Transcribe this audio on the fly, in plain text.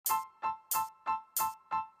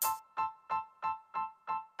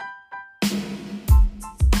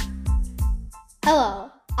Hello,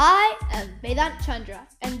 I am Vedant Chandra,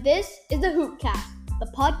 and this is the Hoopcast, the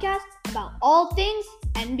podcast about all things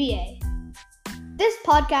NBA. This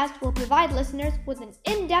podcast will provide listeners with an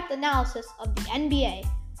in-depth analysis of the NBA,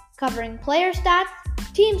 covering player stats,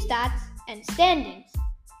 team stats, and standings.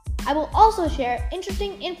 I will also share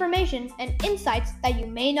interesting information and insights that you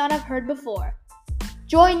may not have heard before.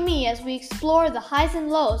 Join me as we explore the highs and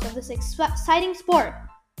lows of this exciting sport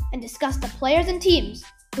and discuss the players and teams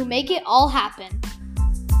who make it all happen.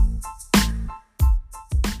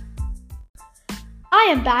 I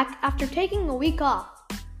am back after taking a week off.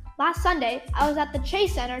 Last Sunday, I was at the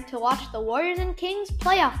Chase Center to watch the Warriors and Kings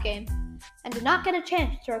playoff game and did not get a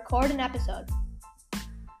chance to record an episode.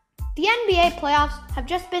 The NBA playoffs have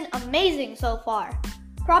just been amazing so far.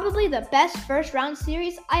 Probably the best first round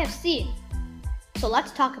series I have seen. So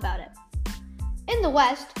let's talk about it. In the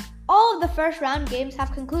West, all of the first round games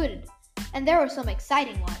have concluded, and there were some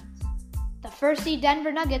exciting ones. The first seed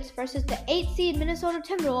Denver Nuggets versus the 8th seed Minnesota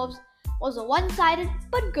Timberwolves was a one-sided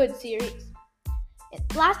but good series. In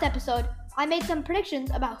last episode, I made some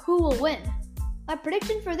predictions about who will win. My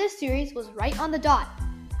prediction for this series was right on the dot,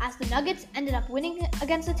 as the Nuggets ended up winning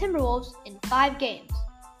against the Timberwolves in 5 games.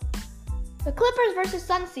 The Clippers vs.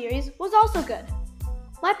 Suns series was also good.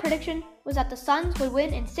 My prediction was that the Suns would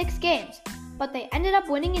win in 6 games, but they ended up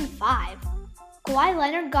winning in 5. Kawhi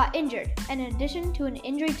Leonard got injured, and in addition to an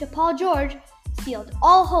injury to Paul George, sealed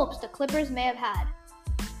all hopes the Clippers may have had.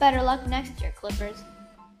 Better luck next year, Clippers.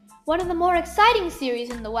 One of the more exciting series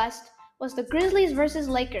in the West was the Grizzlies vs.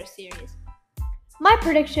 Lakers series. My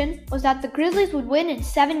prediction was that the Grizzlies would win in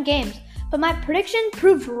 7 games, but my prediction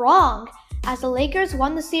proved wrong, as the Lakers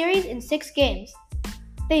won the series in 6 games.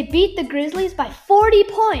 They beat the Grizzlies by 40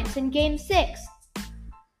 points in Game 6.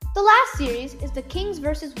 The last series is the Kings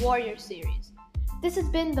vs. Warriors series. This has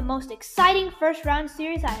been the most exciting first round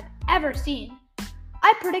series I have ever seen.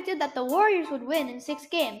 I predicted that the Warriors would win in 6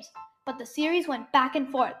 games, but the series went back and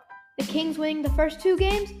forth. The Kings winning the first 2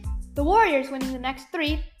 games, the Warriors winning the next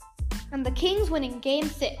 3, and the Kings winning Game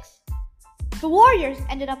 6. The Warriors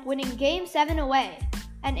ended up winning Game 7 away,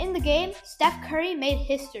 and in the game, Steph Curry made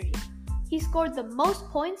history. He scored the most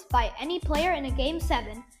points by any player in a Game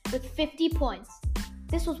 7 with 50 points.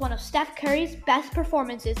 This was one of Steph Curry's best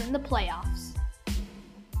performances in the playoffs.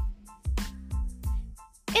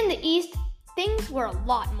 In the East, things were a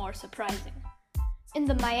lot more surprising. In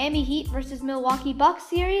the Miami Heat vs. Milwaukee Bucks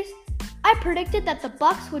series, I predicted that the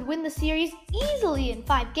Bucks would win the series easily in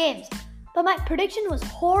 5 games, but my prediction was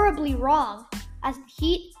horribly wrong, as the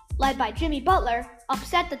Heat, led by Jimmy Butler,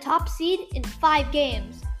 upset the top seed in 5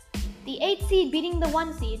 games. The 8th seed beating the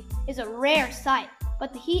 1 seed is a rare sight,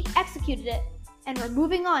 but the Heat executed it, and were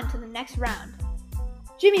moving on to the next round.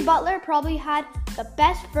 Jimmy Butler probably had the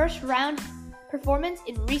best first round performance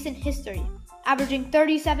in recent history, averaging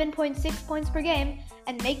 37.6 points per game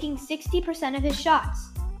and making 60% of his shots.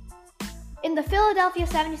 In the Philadelphia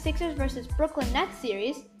 76ers vs. Brooklyn Nets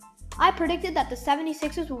series, I predicted that the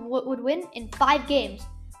 76ers would win in 5 games,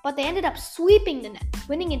 but they ended up sweeping the Nets,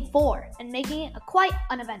 winning in 4 and making it a quite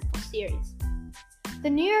uneventful series. The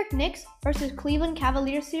New York Knicks vs. Cleveland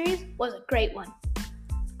Cavaliers series was a great one.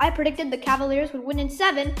 I predicted the Cavaliers would win in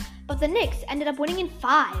 7, but the Knicks ended up winning in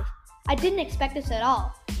 5. I didn't expect this at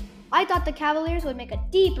all. I thought the Cavaliers would make a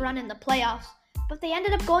deep run in the playoffs, but they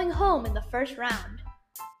ended up going home in the first round.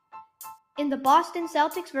 In the Boston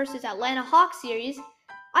Celtics vs. Atlanta Hawks series,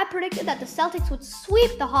 I predicted that the Celtics would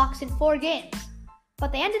sweep the Hawks in 4 games,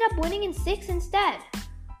 but they ended up winning in 6 instead.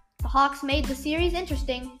 The Hawks made the series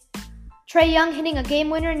interesting, Trae Young hitting a game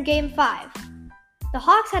winner in Game 5. The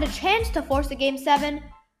Hawks had a chance to force a Game 7,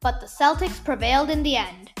 but the Celtics prevailed in the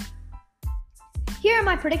end. Here are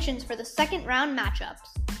my predictions for the second round matchups.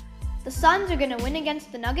 The Suns are going to win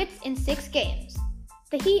against the Nuggets in 6 games.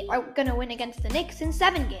 The Heat are going to win against the Knicks in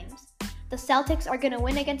 7 games. The Celtics are going to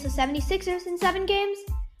win against the 76ers in 7 games.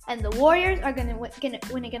 And the Warriors are going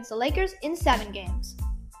to win against the Lakers in 7 games.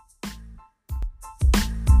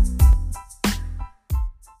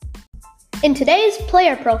 In today's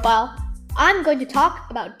player profile, I'm going to talk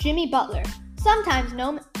about Jimmy Butler, sometimes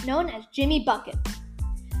known as Jimmy Buckets.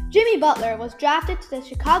 Jimmy Butler was drafted to the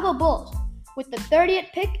Chicago Bulls with the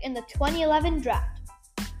 30th pick in the 2011 draft.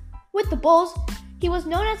 With the Bulls, he was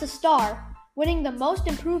known as a star, winning the Most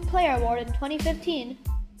Improved Player award in 2015,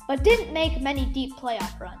 but didn't make many deep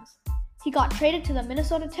playoff runs. He got traded to the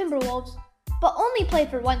Minnesota Timberwolves, but only played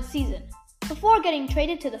for 1 season, before getting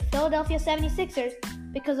traded to the Philadelphia 76ers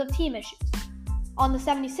because of team issues. On the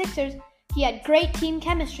 76ers, he had great team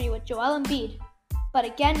chemistry with Joel Embiid, but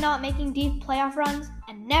again not making deep playoff runs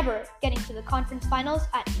and never getting to the conference finals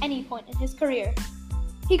at any point in his career.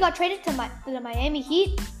 He got traded to the Miami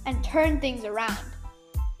Heat and turned things around.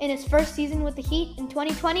 In his first season with the Heat in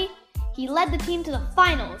 2020, he led the team to the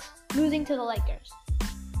finals, losing to the Lakers.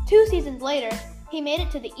 2 seasons later, he made it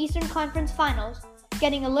to the Eastern Conference Finals,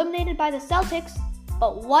 getting eliminated by the Celtics,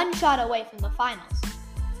 but 1 shot away from the finals.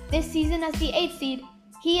 This season as the 8th seed,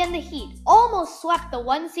 he and the Heat almost swept the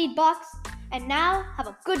 1 seed Bucks and now have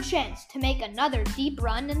a good chance to make another deep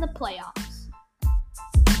run in the playoffs.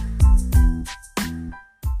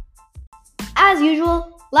 As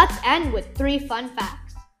usual, let's end with 3 fun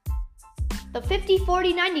facts. The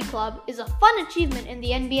 50-40-90 club is a fun achievement in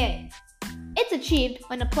the NBA. It's achieved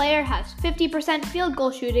when a player has 50% field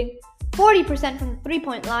goal shooting, 40% from the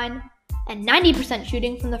 3-point line, and 90%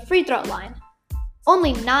 shooting from the free throw line.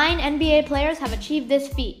 Only 9 NBA players have achieved this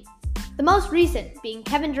feat, the most recent being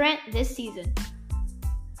Kevin Durant this season.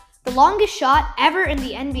 The longest shot ever in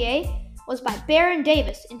the NBA was by Baron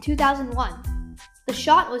Davis in 2001. The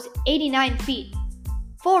shot was 89 feet.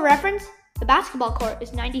 For reference, the basketball court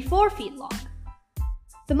is 94 feet long.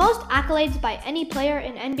 The most accolades by any player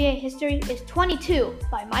in NBA history is 22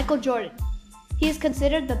 by Michael Jordan. He is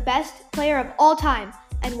considered the best player of all time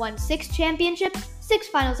and won 6 championships, 6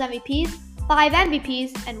 Finals MVPs, 5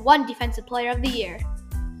 MVPs, and 1 Defensive Player of the Year.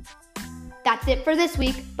 That's it for this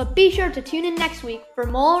week, but be sure to tune in next week for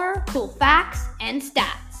more cool facts and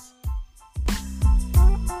stats.